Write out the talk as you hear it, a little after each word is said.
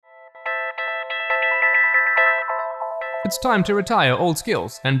It's time to retire old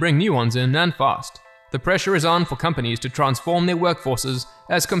skills and bring new ones in, and fast. The pressure is on for companies to transform their workforces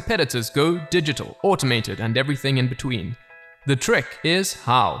as competitors go digital, automated, and everything in between. The trick is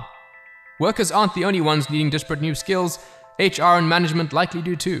how. Workers aren't the only ones needing disparate new skills. HR and management likely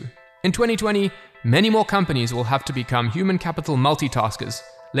do too. In 2020, many more companies will have to become human capital multitaskers,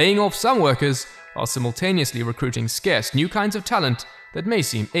 laying off some workers while simultaneously recruiting scarce new kinds of talent that may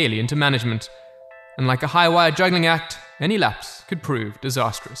seem alien to management. And like a high-wire juggling act, any lapse could prove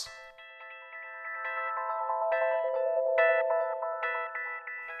disastrous.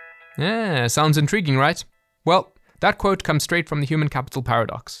 Yeah, sounds intriguing, right? Well, that quote comes straight from the human capital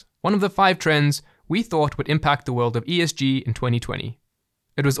paradox, one of the 5 trends we thought would impact the world of ESG in 2020.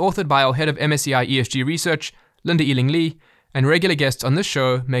 It was authored by our head of MSCI ESG research, Linda Ealing-Lee, and regular guests on this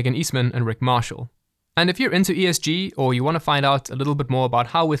show, Megan Eastman and Rick Marshall. And if you're into ESG or you want to find out a little bit more about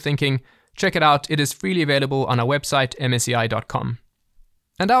how we're thinking, check it out. It is freely available on our website, msci.com.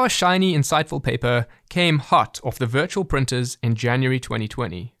 And our shiny, insightful paper came hot off the virtual printers in January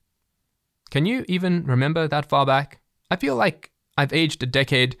 2020. Can you even remember that far back? I feel like I've aged a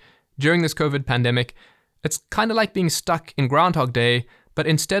decade during this COVID pandemic. It's kind of like being stuck in Groundhog Day, but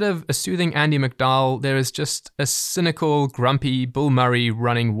instead of a soothing Andy McDowell, there is just a cynical, grumpy Bill Murray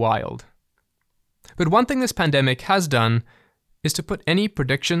running wild. But one thing this pandemic has done is to put any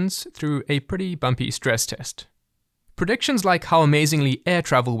predictions through a pretty bumpy stress test. Predictions like how amazingly air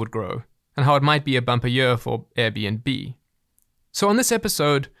travel would grow, and how it might be a bumper year for Airbnb. So on this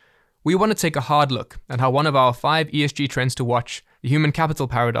episode, we want to take a hard look at how one of our 5 ESG trends to watch, the human capital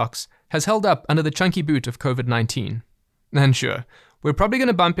paradox, has held up under the chunky boot of COVID-19. And sure, we're probably going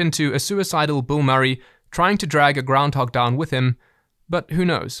to bump into a suicidal Bill Murray trying to drag a groundhog down with him, but who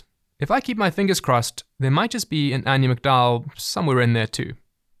knows? If I keep my fingers crossed, there might just be an Andy McDowell somewhere in there too.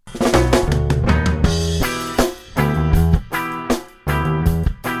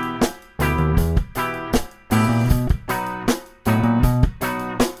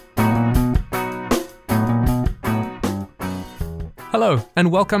 Hello,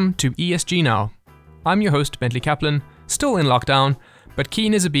 and welcome to ESG Now. I'm your host, Bentley Kaplan, still in lockdown, but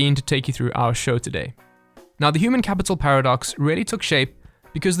keen as a bean to take you through our show today. Now, the human capital paradox really took shape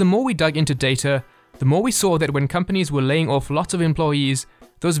because the more we dug into data, the more we saw that when companies were laying off lots of employees,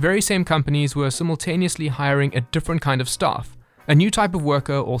 those very same companies were simultaneously hiring a different kind of staff, a new type of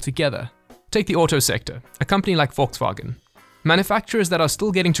worker altogether. Take the auto sector, a company like Volkswagen. Manufacturers that are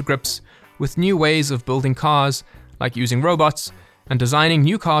still getting to grips with new ways of building cars, like using robots, and designing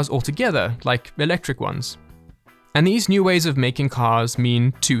new cars altogether, like electric ones. And these new ways of making cars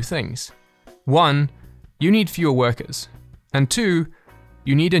mean 2 things. 1, you need fewer workers. And 2,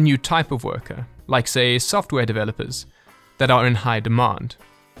 you need a new type of worker, like say software developers, that are in high demand.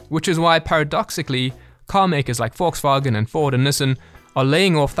 Which is why paradoxically, car makers like Volkswagen and Ford and Nissan are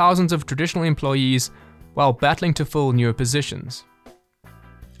laying off thousands of traditional employees while battling to fill newer positions.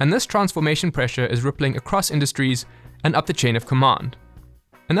 And this transformation pressure is rippling across industries and up the chain of command.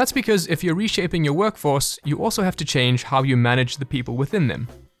 And that's because if you're reshaping your workforce, you also have to change how you manage the people within them.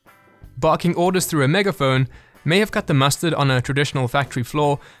 Barking orders through a megaphone may have cut the mustard on a traditional factory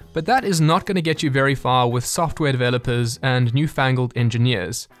floor, but that is not going to get you very far with software developers and newfangled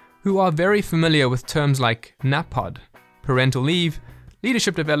engineers, who are very familiar with terms like NAPPOD, parental leave,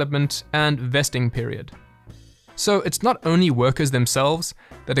 leadership development, and vesting period. So it's not only workers themselves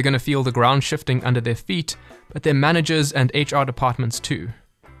that are going to feel the ground shifting under their feet, but their managers and HR departments too.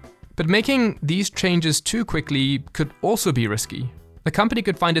 But making these changes too quickly could also be risky. The company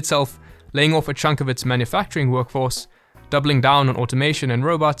could find itself laying off a chunk of its manufacturing workforce, doubling down on automation and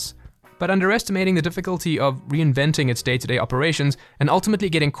robots, but underestimating the difficulty of reinventing its day-to-day operations and ultimately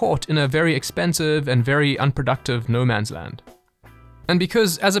getting caught in a very expensive and very unproductive no man's land. And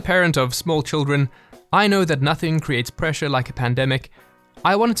because as a parent of small children, I know that nothing creates pressure like a pandemic,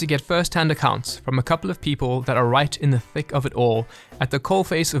 I wanted to get first-hand accounts from a couple of people that are right in the thick of it all, at the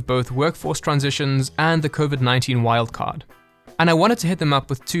coalface of both workforce transitions and the COVID-19 wildcard. And I wanted to hit them up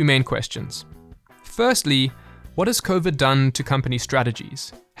with 2 main questions. Firstly, what has COVID done to company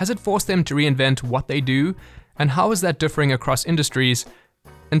strategies? Has it forced them to reinvent what they do? And how is that differing across industries?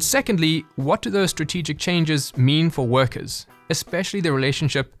 And secondly, what do those strategic changes mean for workers, especially the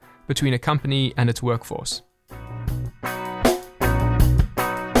relationship between a company and its workforce?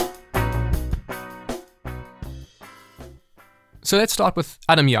 So let's start with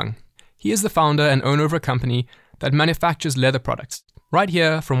Adam Young. He is the founder and owner of a company that manufactures leather products, right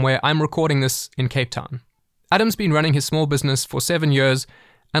here from where I'm recording this in Cape Town. Adam's been running his small business for 7 years,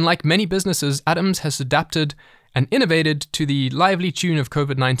 and like many businesses, Adams has adapted and innovated to the lively tune of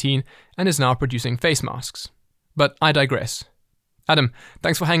COVID-19 and is now producing face masks. But I digress. Adam,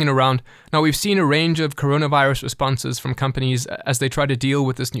 thanks for hanging around. Now, we've seen a range of coronavirus responses from companies as they try to deal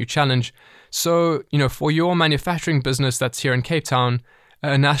with this new challenge. So, for your manufacturing business that's here in Cape Town,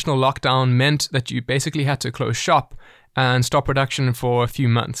 a national lockdown meant that you basically had to close shop and stop production for a few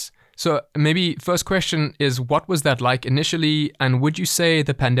months. So maybe first question is, what was that like initially? And would you say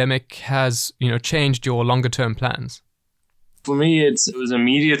the pandemic has, changed your longer term plans? For me, it was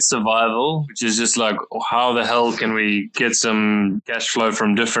immediate survival, which is just like, how the hell can we get some cash flow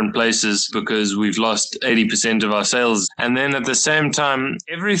from different places because we've lost 80% of our sales? And then at the same time,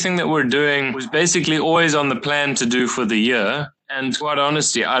 everything that we're doing was basically always on the plan to do for the year. And quite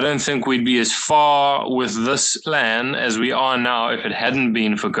honestly, I don't think we'd be as far with this plan as we are now if it hadn't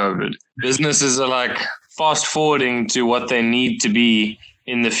been for COVID. Businesses are like fast forwarding to what they need to be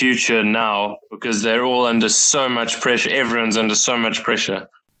in the future now because they're all under so much pressure. Everyone's under so much pressure.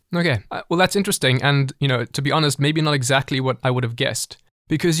 Okay, well, that's interesting. And, to be honest, maybe not exactly what I would have guessed.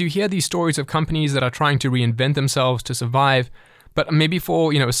 Because you hear these stories of companies that are trying to reinvent themselves to survive. But maybe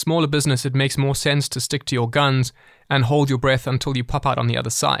for, a smaller business, it makes more sense to stick to your guns and hold your breath until you pop out on the other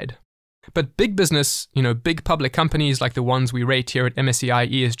side. But big business, big public companies like the ones we rate here at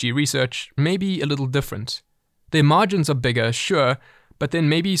MSCI ESG Research, may be a little different. Their margins are bigger, sure, but then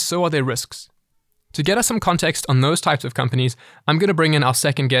maybe so are their risks. To get us some context on those types of companies, I'm going to bring in our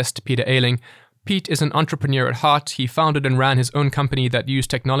second guest, Peter Ailing. Pete is an entrepreneur at heart. He founded and ran his own company that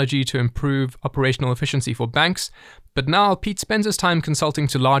used technology to improve operational efficiency for banks. But now Pete spends his time consulting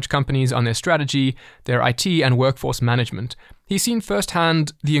to large companies on their strategy, their IT and workforce management. He's seen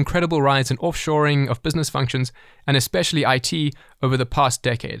firsthand the incredible rise in offshoring of business functions, and especially IT, over the past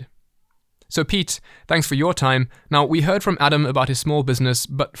decade. So Pete, thanks for your time. Now, we heard from Adam about his small business,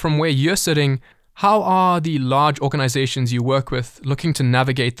 but from where you're sitting, how are the large organizations you work with looking to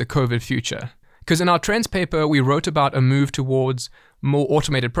navigate the COVID future? Because in our trends paper, we wrote about a move towards more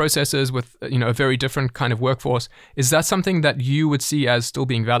automated processes with, a very different kind of workforce. Is that something that you would see as still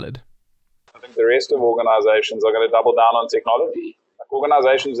being valid? I think the rest of organizations are going to double down on technology. Like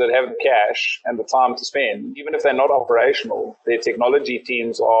organizations that have the cash and the time to spend, even if they're not operational, their technology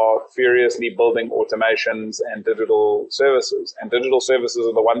teams are furiously building automations and digital services. And digital services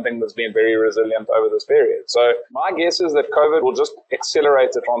are the one thing that's been very resilient over this period. So my guess is that COVID will just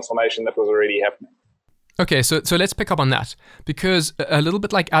accelerate the transformation that was already happening. Okay, so let's pick up on that, because a little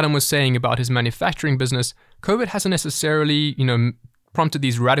bit like Adam was saying about his manufacturing business, COVID hasn't necessarily, prompted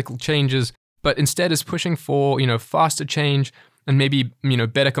these radical changes, but instead is pushing for, faster change and maybe,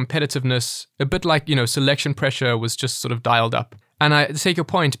 better competitiveness, a bit like, selection pressure was just sort of dialed up. And I take your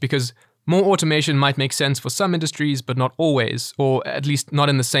point because more automation might make sense for some industries, but not always, or at least not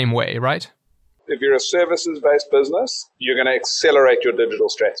in the same way, right? If you're a services-based business, you're going to accelerate your digital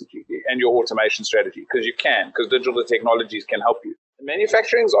strategy and your automation strategy because digital technologies can help you.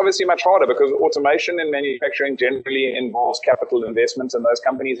 Manufacturing is obviously much harder because automation in manufacturing generally involves capital investments, and those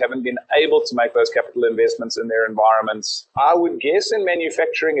companies haven't been able to make those capital investments in their environments. I would guess in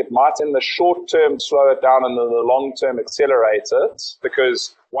manufacturing, it might in the short term slow it down and in the long term accelerate it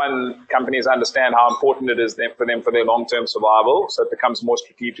because one, companies understand how important it is for them for their long-term survival, so it becomes more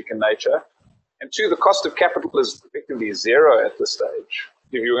strategic in nature. And two, the cost of capital is effectively zero at this stage.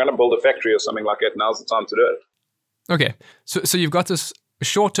 If you're going to build a factory or something like that, now's the time to do it. Okay, so you've got this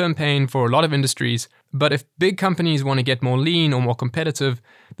short-term pain for a lot of industries, but if big companies want to get more lean or more competitive,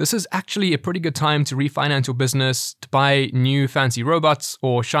 this is actually a pretty good time to refinance your business, to buy new fancy robots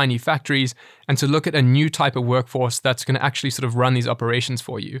or shiny factories, and to look at a new type of workforce that's going to actually sort of run these operations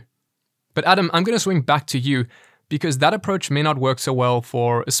for you. But Adam, I'm going to swing back to you, because that approach may not work so well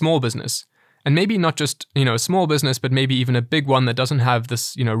for a small business. And maybe not just, a small business, but maybe even a big one that doesn't have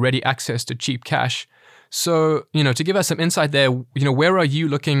this, ready access to cheap cash. So, to give us some insight there, where are you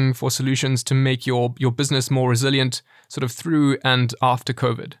looking for solutions to make your business more resilient sort of through and after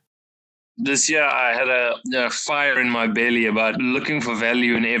COVID? This year, I had a fire in my belly about looking for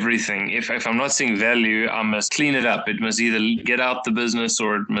value in everything. If I'm not seeing value, I must clean it up. It must either get out the business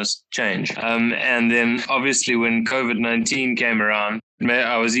or it must change. And then obviously when COVID-19 came around,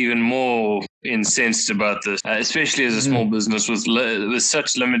 I was even more incensed about this, especially as a small business with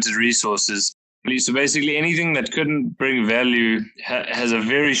such limited resources. So basically anything that couldn't bring value has a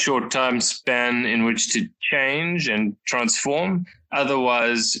very short time span in which to change and transform.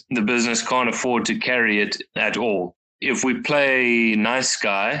 Otherwise, the business can't afford to carry it at all. If we play nice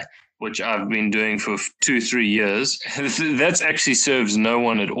guy, which I've been doing for 2-3 years, that actually serves no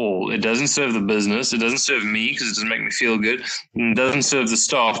one at all. It doesn't serve the business. It doesn't serve me because it doesn't make me feel good. It doesn't serve the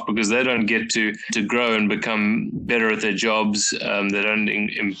staff because they don't get to grow and become better at their jobs. They don't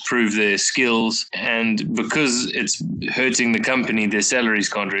improve their skills. And because it's hurting the company, their salaries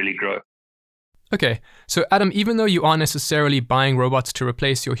can't really grow. Okay, so Adam, even though you aren't necessarily buying robots to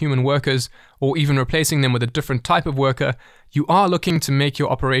replace your human workers or even replacing them with a different type of worker, you are looking to make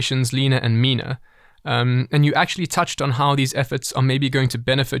your operations leaner and meaner. And you actually touched on how these efforts are maybe going to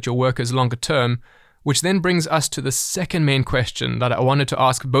benefit your workers longer term, which then brings us to the second main question that I wanted to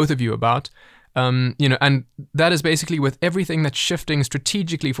ask both of you about. And that is basically, with everything that's shifting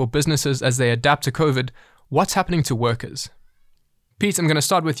strategically for businesses as they adapt to COVID, what's happening to workers? Pete, I'm going to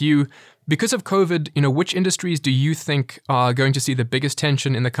start with you. Because of COVID, which industries do you think are going to see the biggest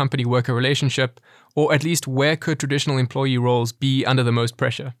tension in the company-worker relationship, or at least where could traditional employee roles be under the most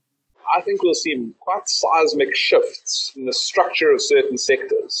pressure? I think we'll see quite seismic shifts in the structure of certain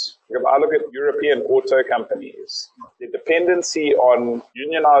sectors. If I look at European auto companies, the dependency on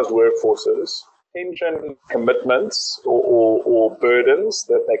unionized workforces, pension commitments or burdens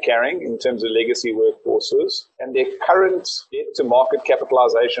that they're carrying in terms of legacy workforces, and their current debt-to-market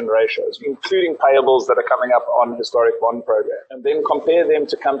capitalization ratios, including payables that are coming up on historic bond program, and then compare them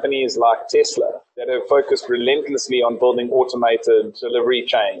to companies like Tesla that have focused relentlessly on building automated delivery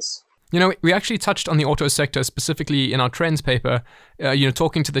chains. We actually touched on the auto sector specifically in our trends paper,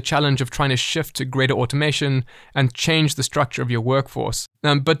 talking to the challenge of trying to shift to greater automation and change the structure of your workforce.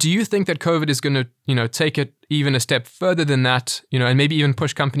 But do you think that COVID is going to, take it even a step further than that, and maybe even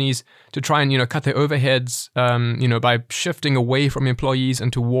push companies to try and, cut their overheads, by shifting away from employees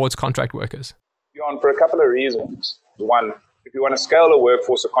and towards contract workers? For a couple of reasons. One, if you want to scale a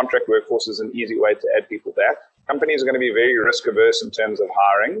workforce, a contract workforce is an easy way to add people back. Companies are going to be very risk averse in terms of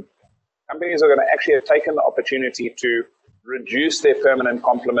hiring. Companies are going to actually have taken the opportunity to reduce their permanent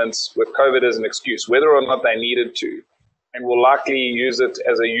complements with COVID as an excuse, whether or not they needed to, and will likely use it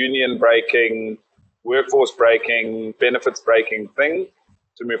as a union breaking, workforce breaking, benefits breaking thing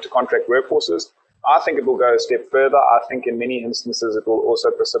to move to contract workforces. I think it will go a step further. I think in many instances it will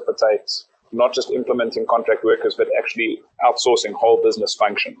also precipitate not just implementing contract workers, but actually outsourcing whole business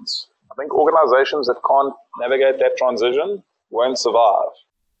functions. I think organizations that can't navigate that transition won't survive.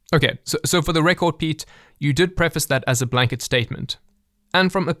 Okay, so for the record, Pete, you did preface that as a blanket statement. And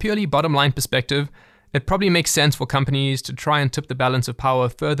from a purely bottom line perspective, it probably makes sense for companies to try and tip the balance of power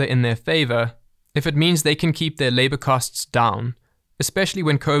further in their favor if it means they can keep their labor costs down, especially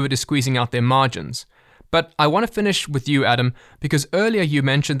when COVID is squeezing out their margins. But I want to finish with you, Adam, because earlier you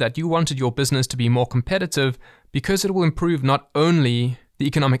mentioned that you wanted your business to be more competitive because it will improve not only the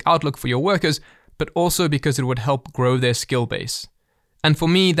economic outlook for your workers, but also because it would help grow their skill base. And for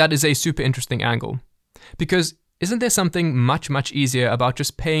me, that is a super interesting angle. Because isn't there something much, much easier about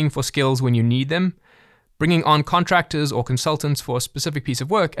just paying for skills when you need them, bringing on contractors or consultants for a specific piece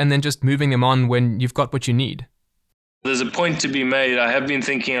of work, and then just moving them on when you've got what you need? There's a point to be made. I have been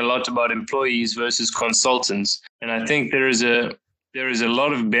thinking a lot about employees versus consultants. And I think there is a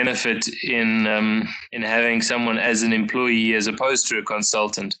lot of benefit in having someone as an employee as opposed to a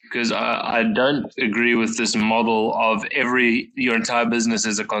consultant, because I don't agree with this model of your entire business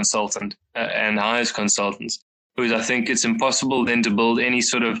as a consultant and hires consultants, because I think it's impossible then to build any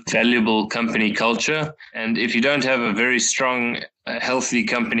sort of valuable company culture. And if you don't have a very strong, healthy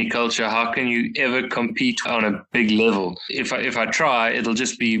company culture, how can you ever compete on a big level? If I try, it'll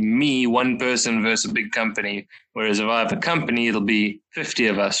just be me, one person versus a big company. Whereas if I have a company, it'll be 50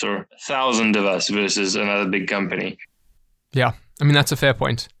 of us or 1,000 of us versus another big company. Yeah, I mean, that's a fair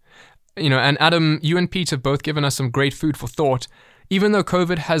point. And Adam, you and Pete have both given us some great food for thought. Even though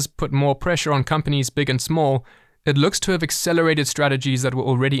COVID has put more pressure on companies big and small, it looks to have accelerated strategies that were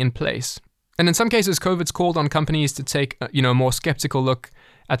already in place. And in some cases, COVID's called on companies to take a more skeptical look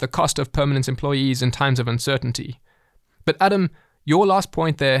at the cost of permanent employees in times of uncertainty. But Adam, your last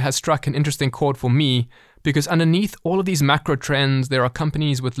point there has struck an interesting chord for me, because underneath all of these macro trends, there are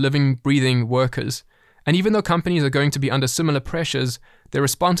companies with living, breathing workers. And even though companies are going to be under similar pressures, their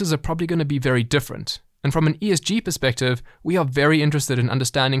responses are probably going to be very different. And from an ESG perspective, we are very interested in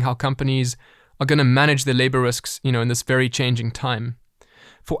understanding how companies are going to manage their labor risks, in this very changing time.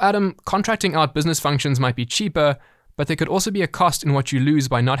 For Adam, contracting out business functions might be cheaper, but there could also be a cost in what you lose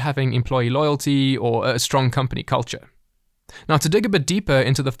by not having employee loyalty or a strong company culture. Now, to dig a bit deeper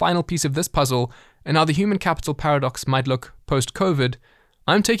into the final piece of this puzzle and how the human capital paradox might look post-COVID,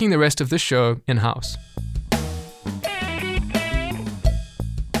 I'm taking the rest of this show in-house.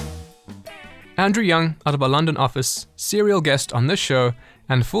 Andrew Young, out of our London office, serial guest on this show,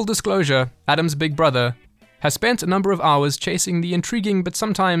 And full disclosure, Adam's big brother has spent a number of hours chasing the intriguing but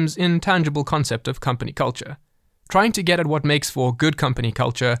sometimes intangible concept of company culture, trying to get at what makes for good company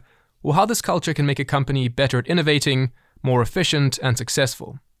culture, or how this culture can make a company better at innovating, more efficient, and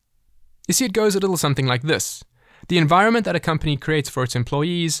successful. You see, it goes a little something like this. The environment that a company creates for its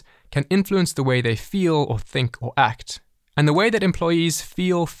employees can influence the way they feel or think or act. And the way that employees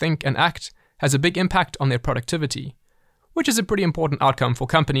feel, think, and act has a big impact on their productivity, which is a pretty important outcome for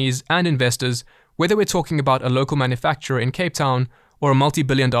companies and investors, whether we're talking about a local manufacturer in Cape Town or a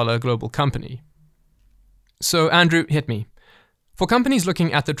multi-billion-dollar global company. So, Andrew, hit me. For companies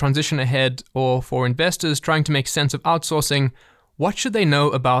looking at the transition ahead, or for investors trying to make sense of outsourcing, what should they know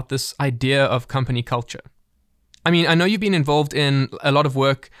about this idea of company culture? I mean, I know you've been involved in a lot of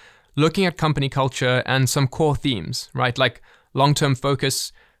work looking at company culture and some core themes, right? Like long-term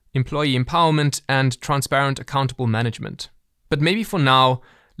focus, employee empowerment, and transparent, accountable management. But maybe for now,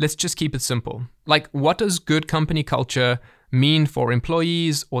 let's just keep it simple. Like, what does good company culture mean for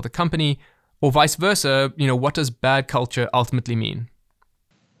employees or the company? Or vice versa, what does bad culture ultimately mean?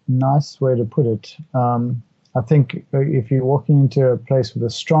 Nice way to put it. I think if you're walking into a place with a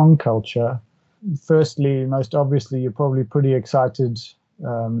strong culture, firstly, most obviously, you're probably pretty excited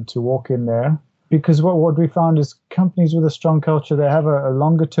to walk in there. Because what we found is companies with a strong culture, they have a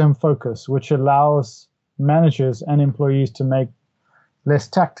longer term focus, which allows managers and employees to make less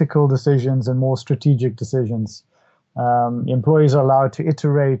tactical decisions and more strategic decisions. Employees are allowed to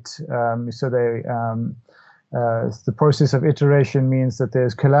iterate, the process of iteration means that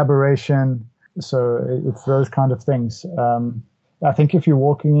there's collaboration. So it's those kind of things. I think if you're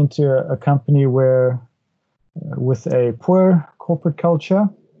walking into a company with a poor corporate culture,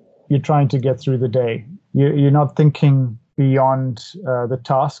 you're trying to get through the day. You're not thinking beyond the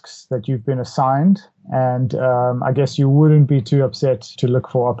tasks that you've been assigned. And I guess you wouldn't be too upset to look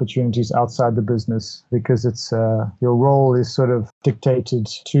for opportunities outside the business because it's your role is sort of dictated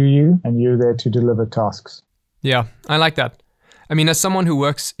to you and you're there to deliver tasks. Yeah, I like that. I mean, as someone who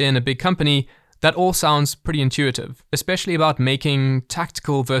works in a big company, that all sounds pretty intuitive, especially about making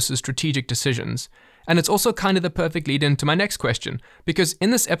tactical versus strategic decisions. And it's also kind of the perfect lead into my next question, because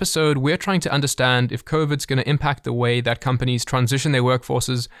in this episode, we're trying to understand if COVID's going to impact the way that companies transition their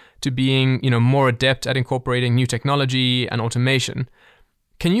workforces to being, more adept at incorporating new technology and automation.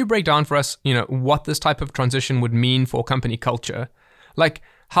 Can you break down for us, what this type of transition would mean for company culture? Like,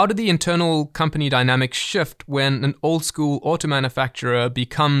 how do the internal company dynamics shift when an old school auto manufacturer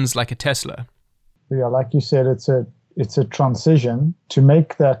becomes like a Tesla? Yeah, like you said, it's a transition. To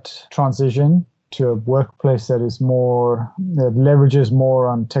make that transition to a workplace that leverages more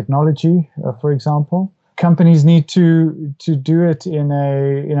on technology, for example, companies need to do it in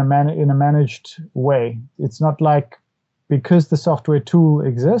a managed way. It's not like because the software tool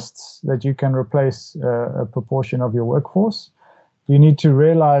exists that you can replace a proportion of your workforce. You need to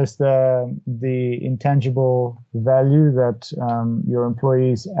realize the intangible value that your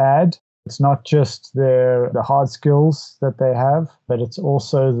employees add. It's not just the hard skills that they have, but it's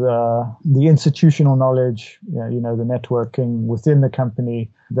also the institutional knowledge, the networking within the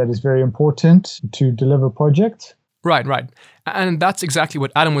company that is very important to deliver projects. Right. And that's exactly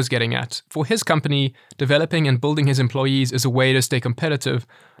what Adam was getting at. For his company, developing and building his employees is a way to stay competitive,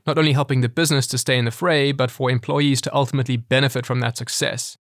 not only helping the business to stay in the fray, but for employees to ultimately benefit from that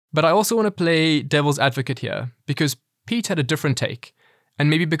success. But I also want to play devil's advocate here, because Pete had a different take. And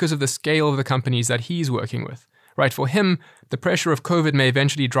maybe because of the scale of the companies that he's working with. Right, for him, the pressure of COVID may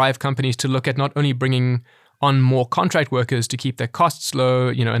eventually drive companies to look at not only bringing on more contract workers to keep their costs low,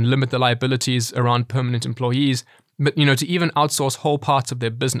 and limit the liabilities around permanent employees, but, to even outsource whole parts of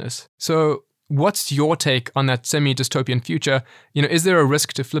their business. So what's your take on that semi-dystopian future? Is there a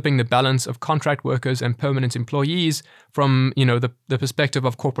risk to flipping the balance of contract workers and permanent employees from, the perspective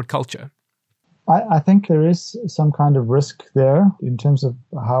of corporate culture? I think there is some kind of risk there in terms of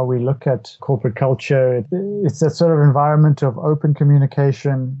how we look at corporate culture. It's that sort of environment of open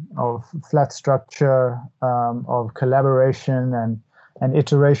communication, of flat structure, of collaboration and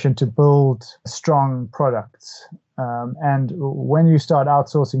iteration to build strong products. And when you start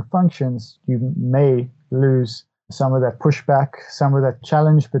outsourcing functions, you may lose some of that pushback, some of that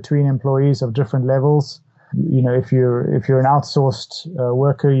challenge between employees of different levels. If you're an outsourced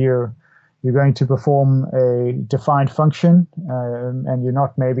worker, you're going to perform a defined function, and you're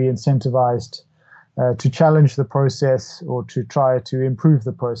not maybe incentivized to challenge the process or to try to improve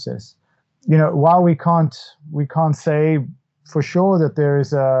the process. While we can't say for sure that there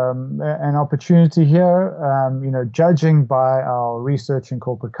is an opportunity here, judging by our research in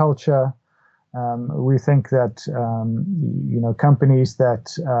corporate culture, We think that companies that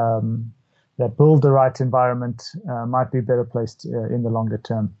build the right environment might be better placed in the longer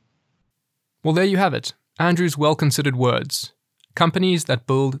term. Well, there you have it. Andrew's well-considered words. Companies that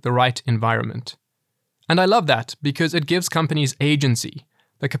build the right environment. And I love that because it gives companies agency,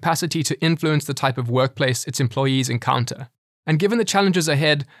 the capacity to influence the type of workplace its employees encounter. And given the challenges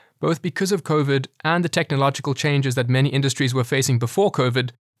ahead, both because of COVID and the technological changes that many industries were facing before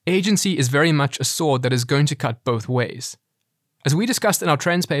COVID, agency is very much a sword that is going to cut both ways. As we discussed in our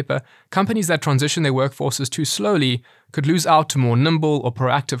trends paper, companies that transition their workforces too slowly could lose out to more nimble or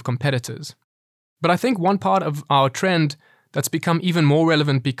proactive competitors. But I think one part of our trend that's become even more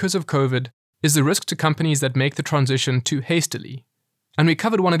relevant because of COVID is the risk to companies that make the transition too hastily. And we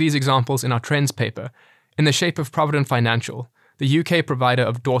covered one of these examples in our trends paper, in the shape of Provident Financial, the UK provider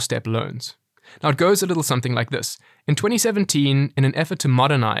of doorstep loans. Now it goes a little something like this. In 2017, in an effort to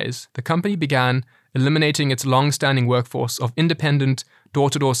modernize, the company began eliminating its long-standing workforce of independent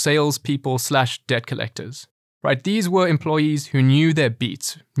door-to-door salespeople/debt collectors. Right, these were employees who knew their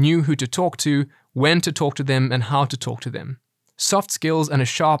beats, knew who to talk to, when to talk to them, and how to talk to them. Soft skills and a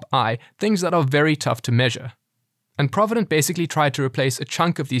sharp eye, things that are very tough to measure. And Provident basically tried to replace a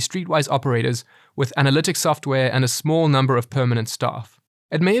chunk of these streetwise operators with analytics software and a small number of permanent staff.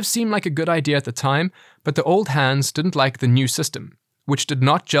 It may have seemed like a good idea at the time, but the old hands didn't like the new system, which did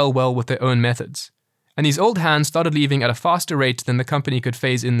not gel well with their own methods. And these old hands started leaving at a faster rate than the company could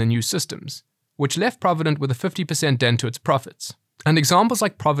phase in the new systems, which left Provident with a 50% dent to its profits. And examples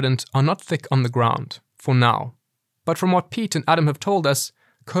like Provident are not thick on the ground, for now. But from what Pete and Adam have told us,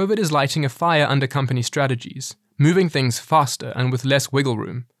 COVID is lighting a fire under company strategies, moving things faster and with less wiggle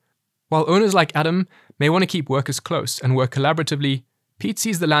room. While owners like Adam may want to keep workers close and work collaboratively, Pete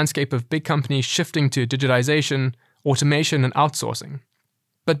sees the landscape of big companies shifting to digitization, automation, and outsourcing.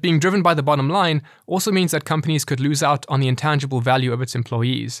 But being driven by the bottom line also means that companies could lose out on the intangible value of its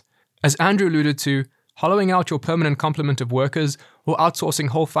employees. As Andrew alluded to, hollowing out your permanent complement of workers or outsourcing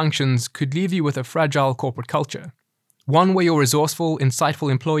whole functions could leave you with a fragile corporate culture. One where your resourceful,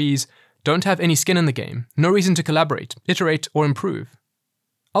 insightful employees don't have any skin in the game, no reason to collaborate, iterate, or improve.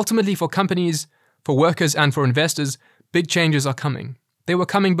 Ultimately, for companies, for workers, and for investors, big changes are coming. They were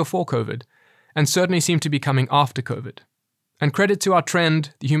coming before COVID, and certainly seem to be coming after COVID. And credit to our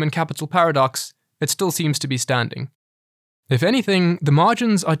trend, the human capital paradox, it still seems to be standing. If anything, the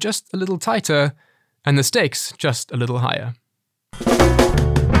margins are just a little tighter, and the stakes just a little higher.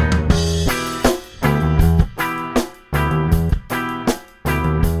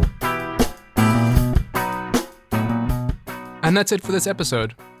 And that's it for this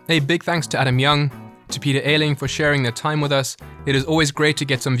episode. A big thanks to Adam Young, to Peter Ayling for sharing their time with us. It is always great to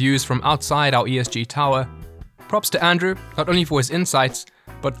get some views from outside our ESG tower. Props to Andrew, not only for his insights,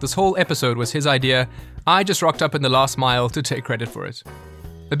 but this whole episode was his idea. I just rocked up in the last mile to take credit for it.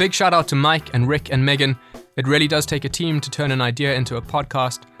 A big shout out to Mike and Rick and Megan. It really does take a team to turn an idea into a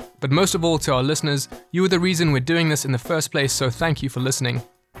podcast. But most of all to our listeners, you are the reason we're doing this in the first place, so thank you for listening.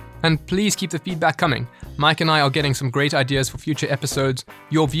 And please keep the feedback coming. Mike and I are getting some great ideas for future episodes.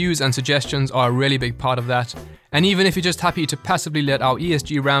 Your views and suggestions are a really big part of that. And even if you're just happy to passively let our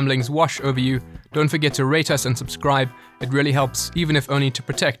ESG ramblings wash over you, don't forget to rate us and subscribe. It really helps, even if only to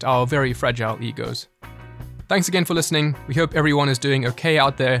protect our very fragile egos. Thanks again for listening. We hope everyone is doing okay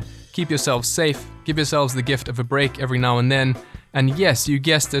out there. Keep yourselves safe. Give yourselves the gift of a break every now and then. And yes, you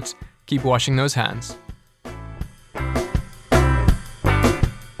guessed it, keep washing those hands.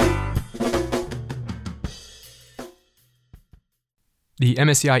 The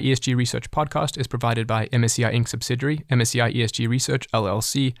MSCI ESG Research podcast is provided by MSCI Inc. subsidiary, MSCI ESG Research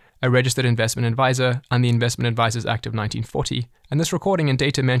LLC, a registered investment advisor, and the Investment Advisors Act of 1940, and this recording and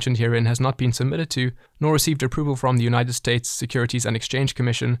data mentioned herein has not been submitted to, nor received approval from the United States Securities and Exchange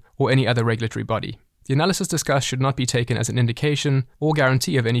Commission or any other regulatory body. The analysis discussed should not be taken as an indication or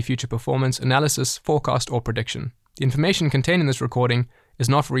guarantee of any future performance, analysis, forecast, or prediction. The information contained in this recording is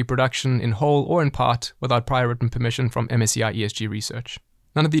not for reproduction in whole or in part without prior written permission from MSCI ESG Research.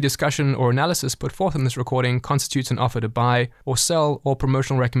 None of the discussion or analysis put forth in this recording constitutes an offer to buy or sell or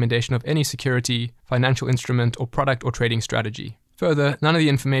promotional recommendation of any security, financial instrument, or product or trading strategy. Further, none of the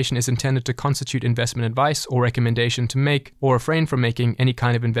information is intended to constitute investment advice or recommendation to make or refrain from making any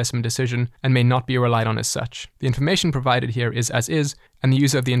kind of investment decision and may not be relied on as such. The information provided here is as is, and the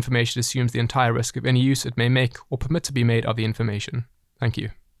user of the information assumes the entire risk of any use it may make or permit to be made of the information. Thank you.